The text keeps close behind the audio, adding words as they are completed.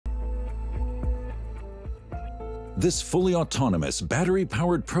This fully autonomous,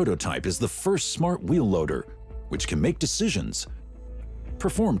 battery-powered prototype is the first smart wheel loader, which can make decisions,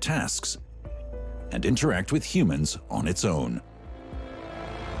 perform tasks, and interact with humans on its own.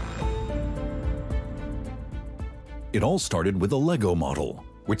 It all started with a Lego model,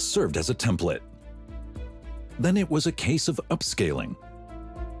 which served as a template. Then it was a case of upscaling.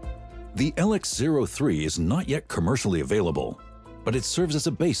 The LX03 is not yet commercially available, but it serves as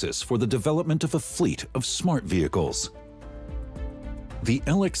a basis for the development of a fleet of smart vehicles. The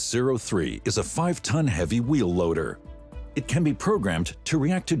LX03 is a 5-ton heavy wheel loader. It can be programmed to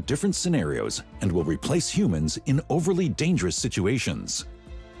react to different scenarios and will replace humans in overly dangerous situations.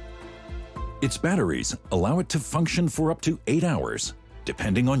 Its batteries allow it to function for up to 8 hours,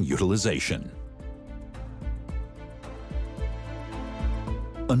 depending on utilization.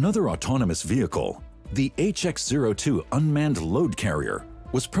 Another autonomous vehicle, the HX02 unmanned load carrier,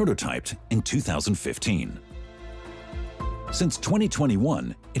 was prototyped in 2015. Since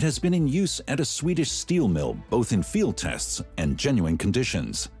 2021, it has been in use at a Swedish steel mill both in field tests and genuine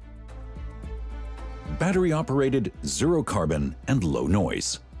conditions. Battery-operated, zero-carbon, and low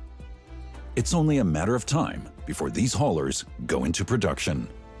noise. It's only a matter of time before these haulers go into production.